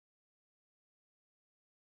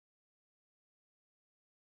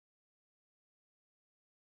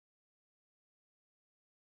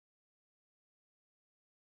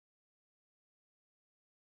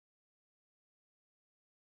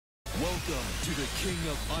Welcome to the King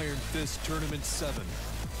of Iron Fist Tournament 7.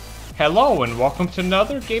 Hello and welcome to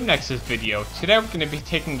another Game Nexus video. Today we're going to be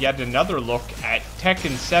taking yet another look at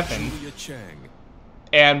Tekken 7.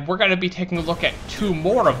 And we're going to be taking a look at two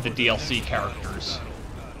more of the DLC characters.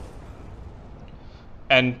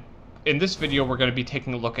 And in this video we're going to be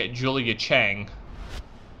taking a look at Julia Chang.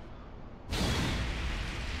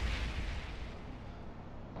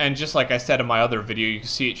 And just like I said in my other video, you can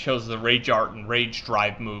see it shows the Rage Art and Rage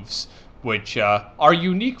Drive moves, which are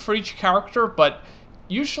unique for each character, but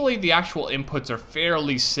usually the actual inputs are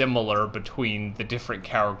fairly similar between the different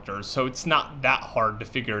characters, so it's not that hard to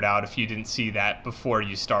figure it out if you didn't see that before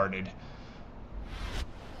you started.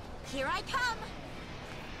 Here I come!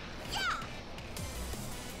 Yeah!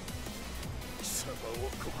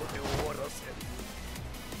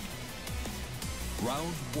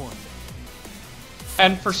 Round 1.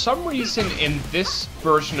 And for some reason in this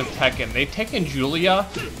version of Tekken, they've taken Julia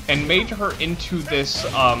and made her into this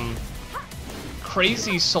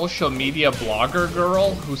crazy social media blogger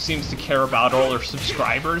girl who seems to care about all her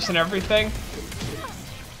subscribers and everything.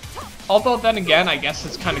 Although then again, I guess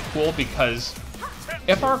it's kind of cool because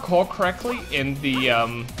if I recall correctly, in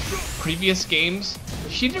the previous games,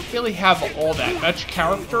 she didn't really have all that much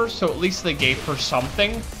character, so at least they gave her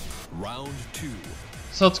something. Round 2.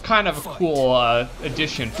 So it's kind of a cool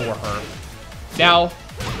addition for her. Now,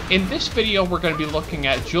 in this video we're going to be looking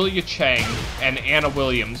at Julia Chang and Anna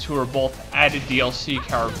Williams, who are both added DLC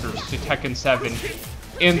characters to Tekken 7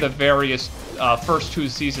 in the various first two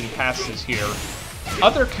season passes here.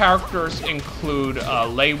 Other characters include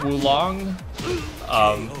Lei Wulong,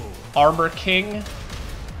 Armor King.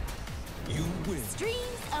 You win. Stream's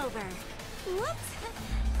over. Whoops.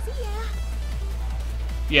 See ya.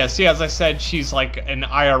 Yeah, see, as I said, she's like an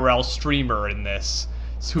IRL streamer in this.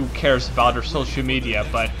 So who cares about her social media?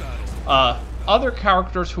 But other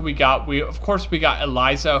characters who we got, of course we got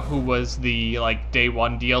Eliza, who was the like day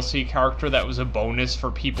one DLC character that was a bonus for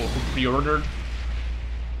people who pre-ordered.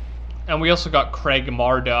 And we also got Craig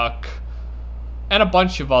Marduk and a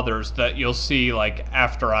bunch of others that you'll see like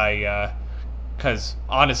after I, because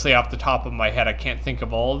honestly off the top of my head I can't think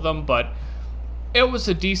of all of them, but it was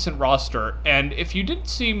a decent roster. And if you didn't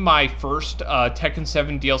see my first Tekken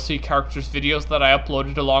 7 DLC characters videos that I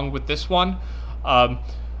uploaded along with this one, Here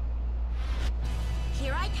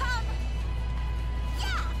I come.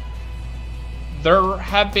 Yeah! there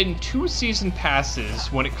have been 2 season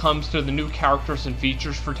passes when it comes to the new characters and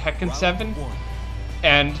features for Tekken 7,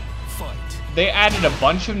 and they added a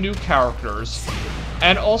bunch of new characters,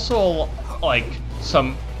 and also like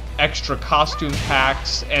some extra costume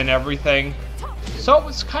packs and everything. So it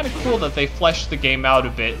was kind of cool that they fleshed the game out a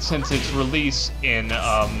bit since its release in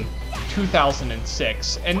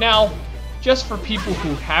 2006. And now, just for people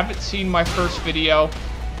who haven't seen my first video,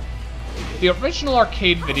 the original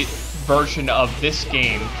arcade version of this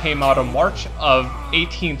game came out on March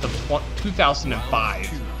 18th of 2005.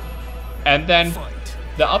 And then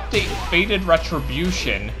the update Fated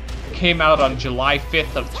Retribution came out on July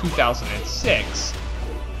 5th of 2006,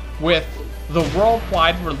 with the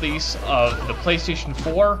worldwide release of the PlayStation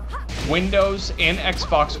 4, Windows, and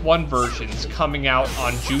Xbox One versions coming out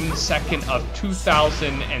on June 2nd of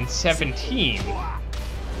 2017.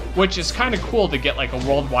 Which is kind of cool to get like a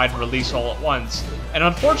worldwide release all at once. And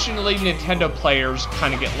unfortunately, Nintendo players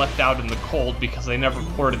kind of get left out in the cold because they never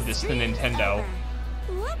ported this to Nintendo.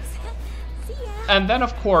 Whoops. See ya. And then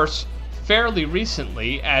of course, fairly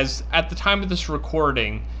recently, as at the time of this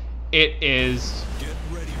recording, it is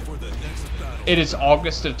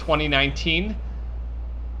August of 2019.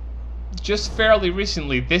 Just fairly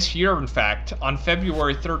recently, this year in fact, on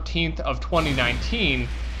February 13th of 2019,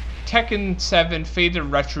 Tekken 7 Fated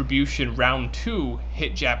Retribution Round 2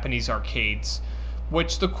 hit Japanese arcades.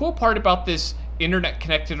 Which, the cool part about this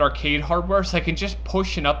internet-connected arcade hardware is I can just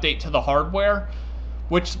push an update to the hardware,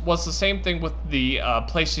 which was the same thing with the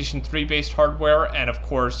PlayStation 3 based hardware, and of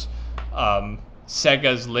course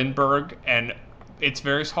Sega's Lindbergh and its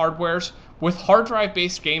various hardwares. With hard drive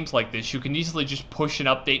based games like this, you can easily just push an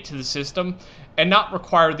update to the system and not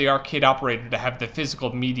require the arcade operator to have the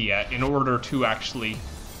physical media in order to actually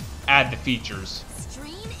add the features.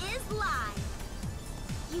 Stream is live.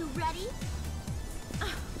 You ready?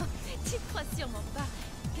 Tu crois sûrement pas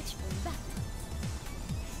que tu peux me battre.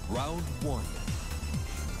 Round 1.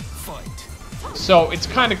 Fight. So it's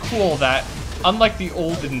kind of cool that, unlike the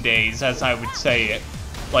olden days, as I would say it,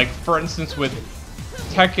 like for instance with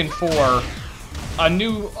Tekken 4, a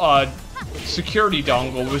new security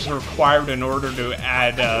dongle was required in order to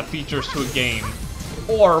add features to a game.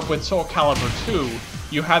 Or with Soul Calibur 2,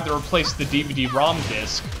 you had to replace the DVD-ROM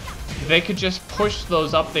disc. they could just push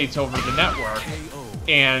those updates over the network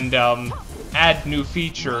and add new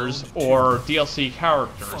features or DLC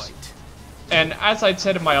characters. And as I'd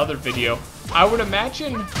said in my other video, I would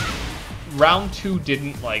imagine Round 2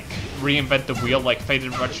 didn't like reinvent the wheel like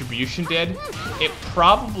Fated Retribution did. It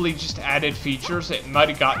probably just added features. It might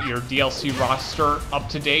have got your DLC roster up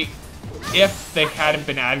to date if they hadn't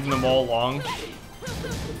been adding them all along.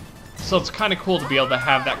 So it's kind of cool to be able to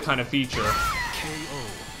have that kind of feature. KO.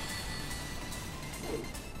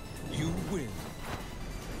 You win.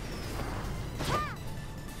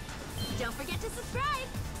 Don't forget to subscribe.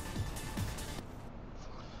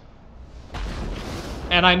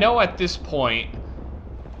 And I know at this point,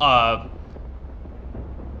 Tekken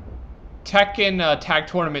Tag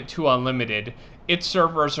Tournament 2 Unlimited, its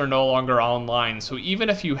servers are no longer online. So even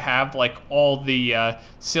if you have like all the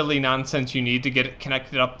silly nonsense you need to get it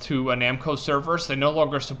connected up to a Namco servers, they no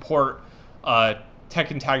longer support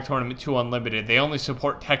Tekken Tag Tournament 2 Unlimited. They only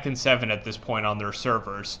support Tekken 7 at this point on their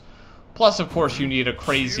servers. Plus, of course, you need a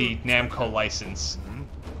crazy Namco license.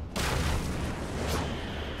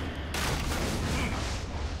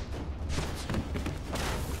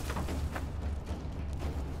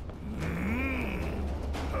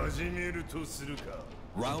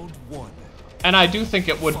 Round 1. And I do think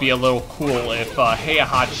it would be a little cool if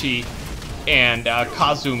Heihachi and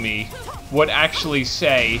Kazumi would actually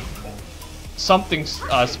say something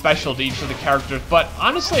special to each of the characters. But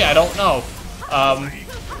honestly, I don't know.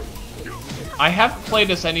 I haven't played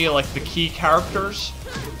as any of like the key characters,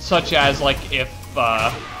 such as like if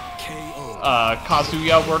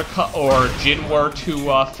Kazuya were to or Jin were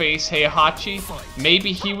to face Heihachi,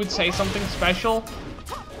 maybe he would say something special.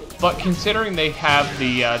 But considering they have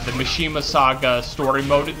the Mishima Saga story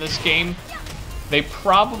mode in this game, they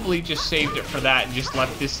probably just saved it for that and just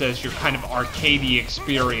left this as your kind of arcadey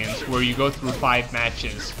experience where you go through 5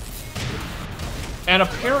 matches. And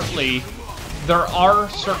apparently, there are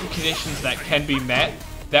certain conditions that can be met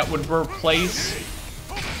that would replace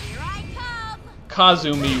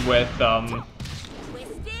Kazumi with,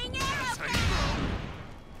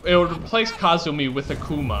 it would replace Kazumi with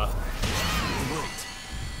Akuma.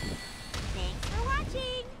 Thanks for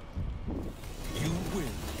watching. You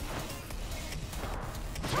win.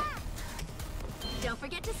 Don't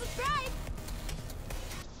forget to subscribe.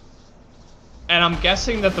 And I'm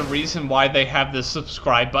guessing that the reason why they have the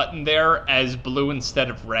subscribe button there as blue instead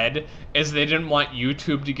of red is they didn't want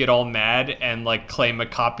YouTube to get all mad and like claim a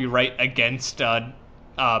copyright against Bandai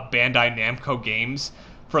Namco games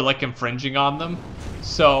for like infringing on them.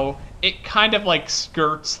 So it kind of like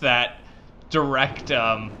skirts that direct,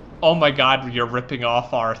 oh my god, you're ripping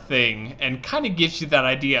off our thing, and kind of gives you that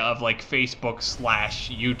idea of like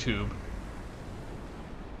Facebook/YouTube.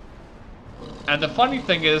 And the funny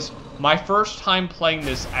thing is, my first time playing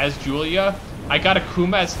this as Julia, I got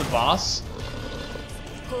Akuma as the boss.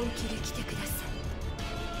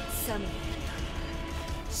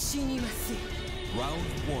 Round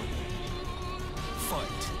 1.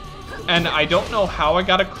 Fight. And I don't know how I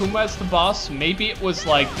got Akuma as the boss. Maybe it was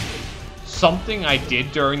like something I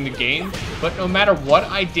did during the game, but no matter what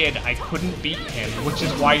I did, I couldn't beat him, which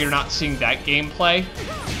is why you're not seeing that gameplay,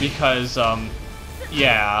 because,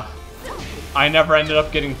 yeah, I never ended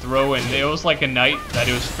up getting through, and it was like a night that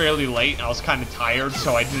it was fairly late, and I was kind of tired,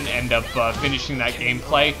 so I didn't end up finishing that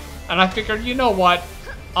gameplay, and I figured, you know what,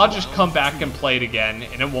 I'll just come back and play it again,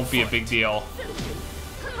 and it won't be a big deal.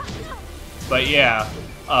 But yeah,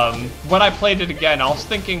 when I played it again, I was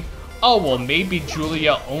thinking, oh, well, maybe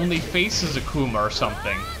Julia only faces Akuma or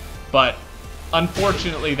something. But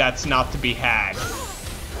unfortunately, that's not to be had.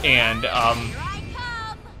 And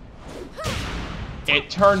it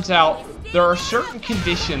turns out there are certain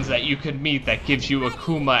conditions that you could meet that gives you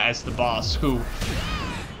Akuma as the boss, who,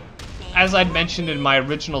 as I'd mentioned in my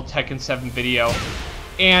original Tekken 7 video,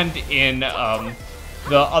 and in the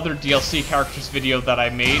other DLC characters video that I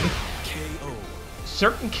made,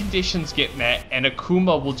 certain conditions get met, and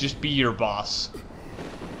Akuma will just be your boss.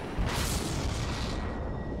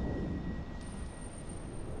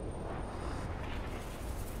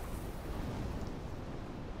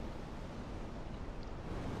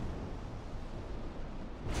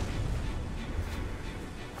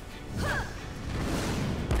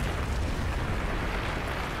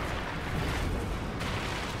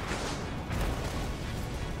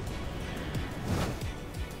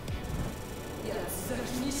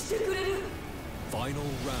 Final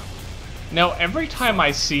round. Now, every time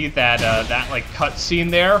I see that like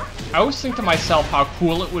cutscene there, I always think to myself how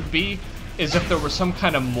cool it would be is if there was some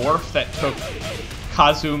kind of morph that took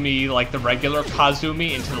Kazumi, like the regular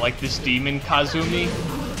Kazumi, into like this demon Kazumi.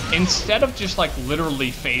 instead of just like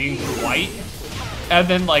literally fading to white, and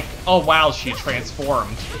then like, oh wow, she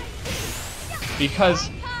transformed. Because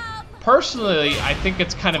personally, I think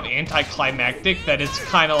it's kind of anticlimactic that it's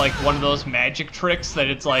kind of like one of those magic tricks that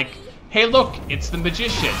it's like, hey look, it's the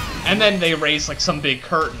magician. And then they raise like some big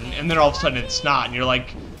curtain, and then all of a sudden it's not, and you're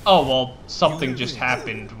like, oh well, something just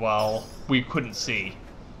happened while we couldn't see.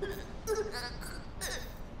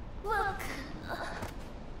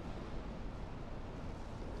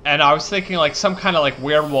 And I was thinking like some kind of like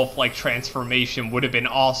werewolf like transformation would have been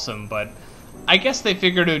awesome, but I guess they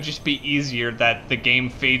figured it would just be easier that the game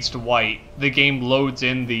fades to white. The game loads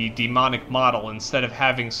in the demonic model instead of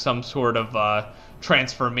having some sort of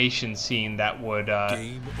transformation scene that would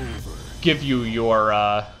give you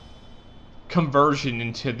your conversion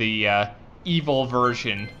into the evil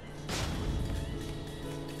version.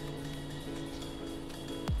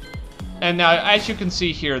 And now, as you can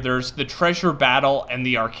see here, there's the treasure battle and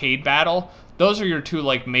the arcade battle. Those are your two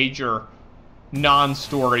like major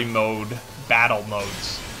non-story mode battle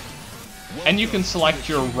modes. And you can select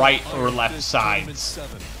your right or left sides.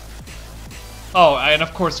 Oh, and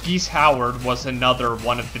of course Geese Howard was another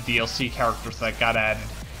one of the DLC characters that got added.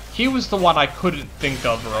 He was the one I couldn't think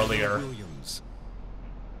of earlier.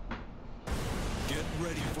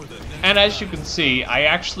 And as you can see, I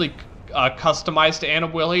actually customized Anna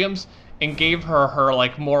Williams and gave her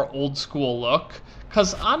like more old school look.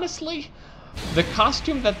 Cause honestly, the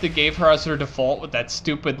costume that they gave her as her default with that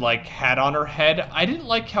stupid like hat on her head, I didn't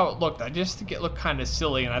like how it looked. I just think it looked kind of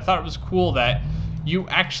silly, and I thought it was cool that you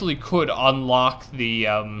actually could unlock the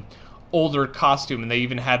older costume, and they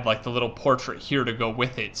even had like the little portrait here to go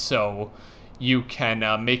with it, so you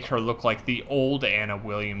can make her look like the old Anna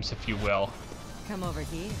Williams, if you will. Come over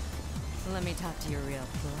here. Let me talk to your real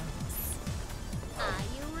clothes. Are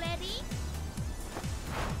you ready?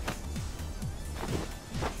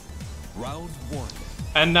 Round 1.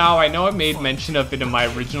 And now, I know I made mention of it in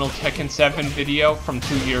my original Tekken 7 video from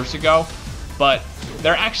 2 years ago, but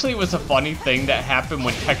there actually was a funny thing that happened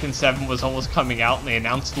when Tekken 7 was almost coming out and they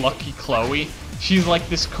announced Lucky Chloe. She's like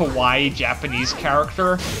this kawaii Japanese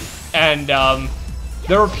character, and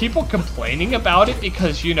there were people complaining about it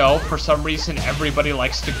because, you know, for some reason everybody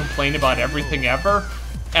likes to complain about everything ever,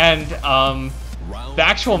 and the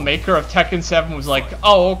actual maker of Tekken 7 was like,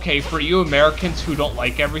 oh, okay, for you Americans who don't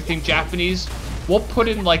like everything Japanese, we'll put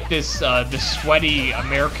in like this sweaty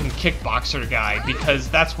American kickboxer guy because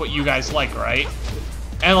that's what you guys like, right?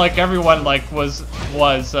 And like everyone like was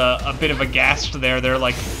a bit of aghast there. They're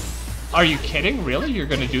like, are you kidding? Really? You're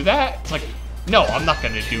gonna do that? It's like, no, I'm not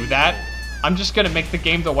gonna do that. I'm just gonna make the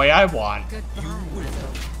game the way I want. Goodbye.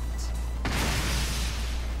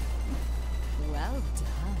 Well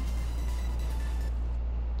done.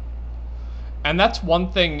 And that's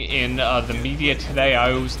one thing in the media today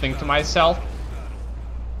I always think to myself,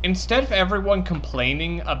 instead of everyone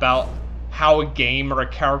complaining about how a game or a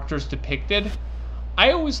character is depicted,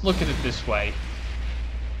 I always look at it this way.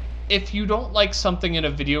 If you don't like something in a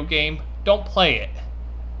video game, don't play it.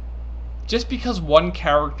 Just because one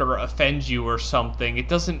character offends you or something, it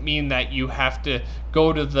doesn't mean that you have to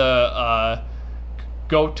go to the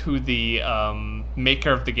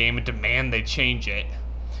maker of the game and demand they change it.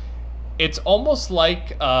 It's almost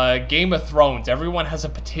like Game of Thrones. Everyone has a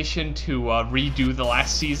petition to redo the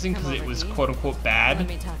last season because it was quote-unquote bad. Let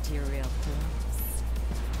me talk to your real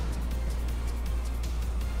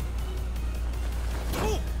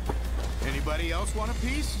clothes. Anybody else want a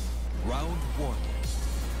piece? Round 1.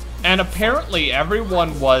 And apparently a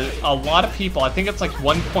lot of people, I think it's like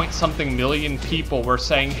 1 point something million people were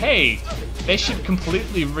saying, hey, they should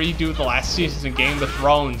completely redo the last season of Game of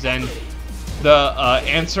Thrones, and the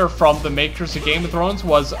answer from the makers of Game of Thrones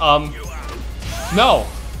was, no,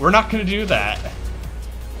 we're not going to do that.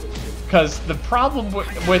 Because the problem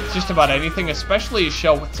with just about anything, especially a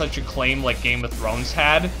show with such acclaim like Game of Thrones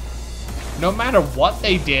had, no matter what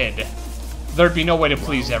they did, there'd be no way to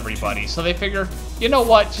please everybody. So they figure, you know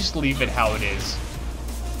what, just leave it how it is.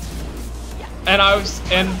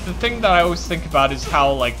 And the thing that I always think about is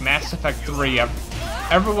how, like, Mass Effect 3,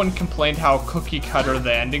 everyone complained how cookie cutter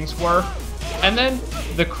the endings were. And then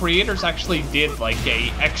the creators actually did like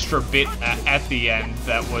a extra bit at the end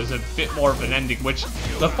that was a bit more of an ending, which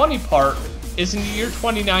the funny part is in the year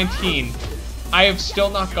 2019, I have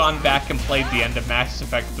still not gone back and played the end of Mass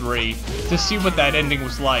Effect 3 to see what that ending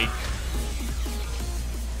was like.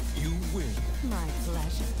 You win. My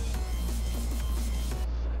pleasure.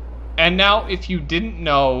 And now, if you didn't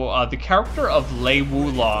know, the character of Lei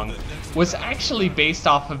Wulong was actually based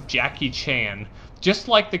off of Jackie Chan, just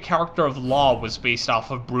like the character of Law was based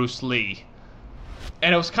off of Bruce Lee.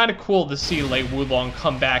 And it was kind of cool to see Lei Wulong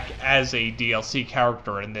come back as a DLC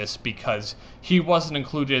character in this, because he wasn't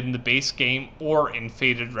included in the base game or in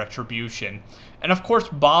Fated Retribution. And of course,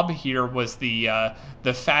 Bob here was the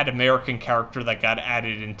fat American character that got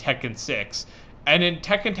added in Tekken 6. And in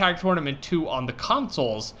Tekken Tag Tournament 2 on the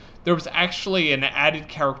consoles, there was actually an added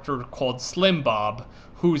character called Slim Bob,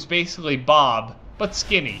 who's basically Bob, but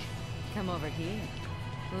skinny. Come over here.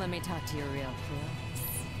 Let me talk to your real close.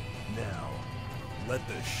 Now, let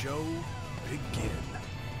the show begin.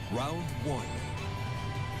 Round 1.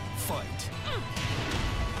 Fight.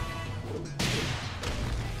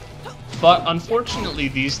 But unfortunately,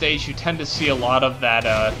 these days you tend to see a lot of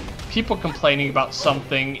that people complaining about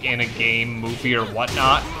something in a game, movie, or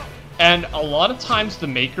whatnot. And a lot of times the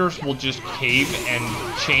makers will just cave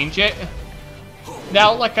and change it.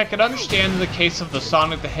 Now, like, I could understand in the case of the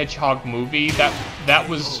Sonic the Hedgehog movie that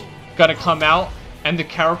was gonna come out, and the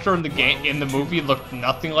character in the game in the movie looked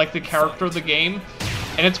nothing like the character of the game.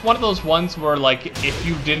 And it's one of those ones where, like, if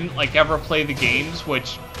you didn't like ever play the games,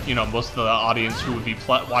 which, you know, most of the audience who would be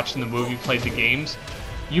watching the movie played the games,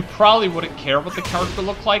 you probably wouldn't care what the character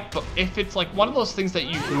looked like. But if it's like one of those things that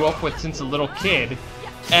you grew up with since a little kid,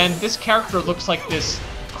 and this character looks like this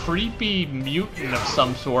creepy mutant of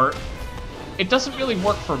some sort, it doesn't really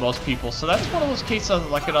work for most people. So that's one of those cases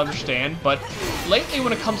I can understand. But lately,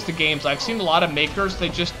 when it comes to games, I've seen a lot of makers, they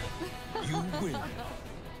just... You win.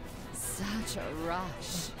 Such a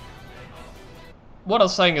rush. What I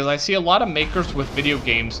was saying is, I see a lot of makers with video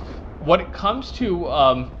games, when it comes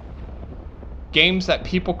to games that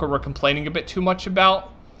people were complaining a bit too much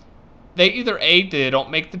about, they either A, they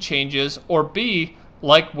don't make the changes, or B,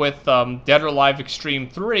 like with Dead or Alive Extreme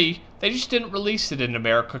 3, they just didn't release it in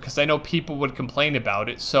America because I know people would complain about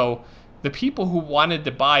it. So the people who wanted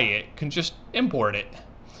to buy it can just import it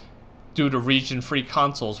due to region-free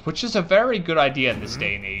consoles, which is a very good idea in this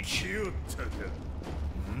day and age.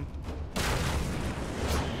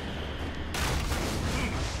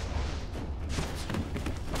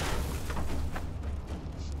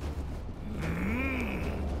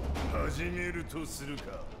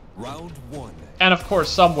 Round 1. And of course,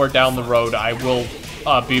 somewhere down the road, I will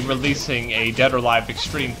be releasing a Dead or Alive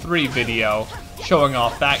Extreme 3 video showing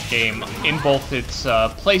off that game in both its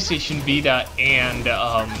PlayStation Vita and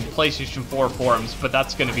PlayStation 4 forms, but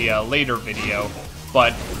that's going to be a later video.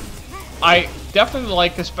 But I definitely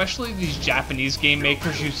like, especially these Japanese game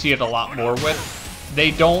makers, you see it a lot more with.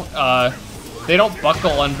 They don't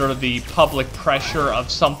buckle under the public pressure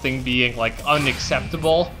of something being like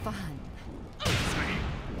unacceptable.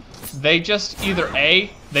 They just either A,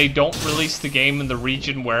 they don't release the game in the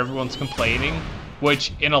region where everyone's complaining,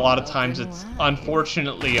 which in a lot of times it's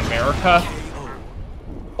unfortunately America,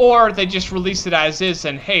 or they just release it as is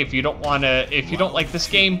and hey, if you don't like this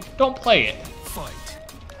game, don't play it.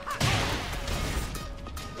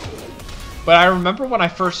 But I remember when I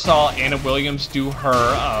first saw Anna Williams do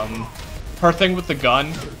her thing with the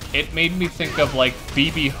gun, it made me think of like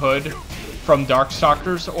BB Hood from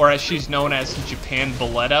Darkstalkers, or as she's known as in Japan,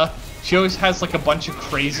 Valletta. She always has like a bunch of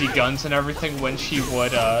crazy guns and everything when she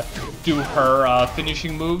would do her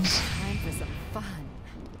finishing moves. Time for some fun.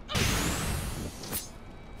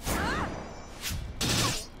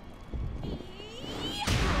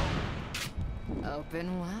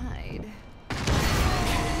 Open wide.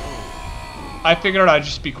 I figured I'd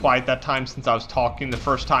just be quiet that time since I was talking the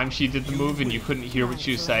first time she did the move and you couldn't hear what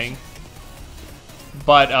she was saying.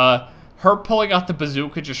 But her pulling out the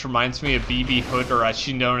bazooka just reminds me of BB Hood, or as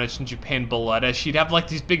she's known as in Japan, Valletta. She'd have like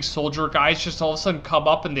these big soldier guys just all of a sudden come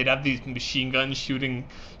up and they'd have these machine guns shooting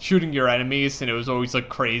your enemies, and it was always like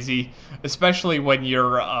crazy. Especially when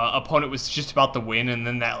your opponent was just about to win and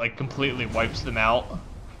then that like completely wipes them out.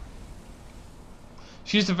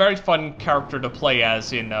 She's a very fun character to play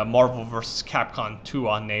as in Marvel vs. Capcom 2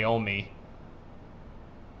 on Naomi.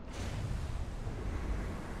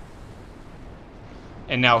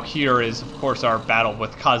 And now here is, of course, our battle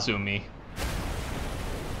with Kazumi.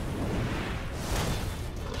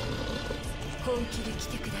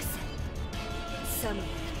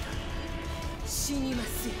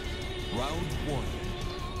 Round 1.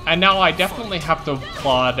 And now I definitely have to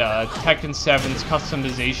applaud Tekken 7's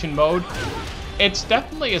customization mode. It's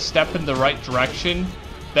definitely a step in the right direction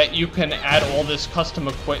that you can add all this custom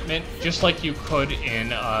equipment just like you could in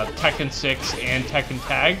Tekken 6 and Tekken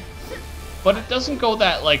Tag. But it doesn't go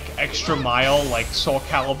that like extra mile like Soul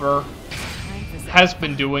Calibur has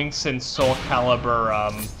been doing since Soul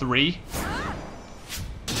Calibur 3,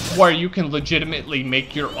 where you can legitimately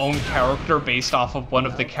make your own character based off of one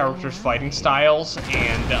of the character's fighting styles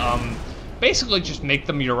and basically just make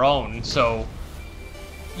them your own. So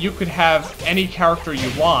you could have any character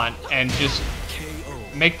you want and just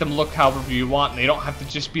make them look however you want, and they don't have to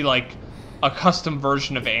just be like a custom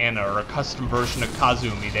version of Anna or a custom version of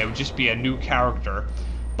Kazumi. They would just be a new character.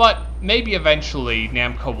 But maybe eventually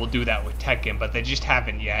Namco will do that with Tekken, but they just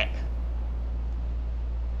haven't yet.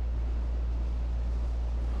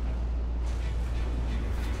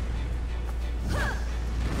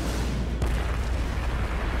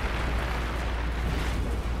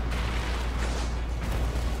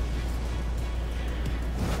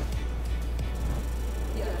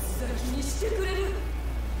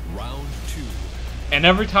 Round 2. And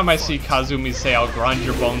every time I see Kazumi say, "I'll grind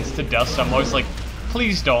your bones to dust," I'm always like,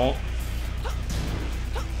 please don't.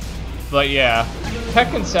 But yeah,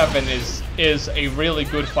 Tekken 7 is a really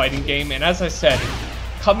good fighting game, and as I said,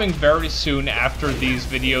 coming very soon after these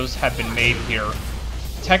videos have been made here,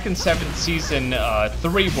 Tekken 7 Season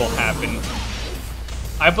 3 will happen.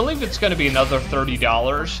 I believe it's going to be another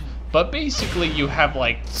 $30, but basically you have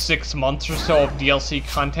like 6 months or so of DLC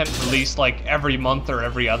content released like every month or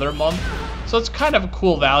every other month. So it's kind of a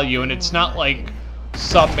cool value, and it's not like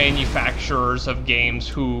some manufacturers of games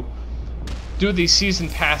who do these season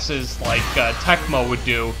passes like Tecmo would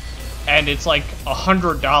do, and it's like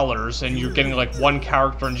 $100 and you're getting like one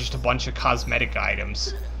character and just a bunch of cosmetic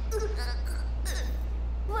items.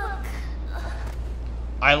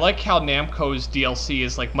 I like how Namco's DLC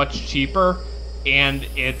is like much cheaper, and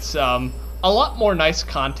it's a lot more nice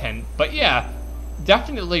content. But yeah,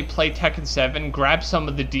 definitely play Tekken 7, grab some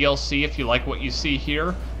of the DLC if you like what you see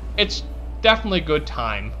here. It's definitely a good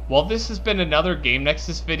time. Well, this has been another Game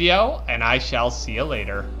Nexus video, and I shall see you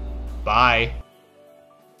later. Bye.